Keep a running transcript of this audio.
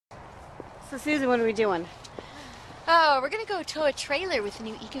So Susan, what are we doing? Oh, we're gonna go tow a trailer with a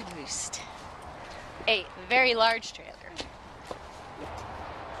new EcoBoost. A very large trailer.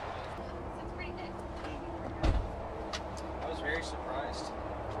 I was very surprised.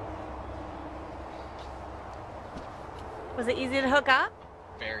 Was it easy to hook up?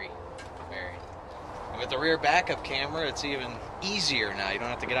 Very. And with the rear backup camera, it's even easier now. You don't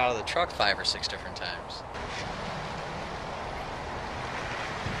have to get out of the truck 5 or 6 different times.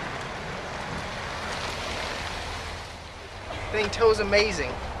 Thing tows amazing.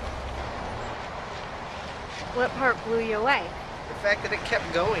 What part blew you away? The fact that it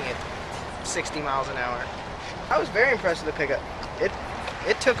kept going at 60 miles an hour. I was very impressed with the pickup.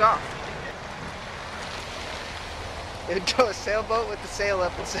 It took off. It would tow a sailboat with the sail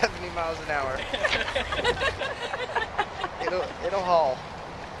up at 70 miles an hour. It'll haul.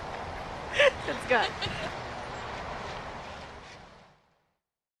 That's good.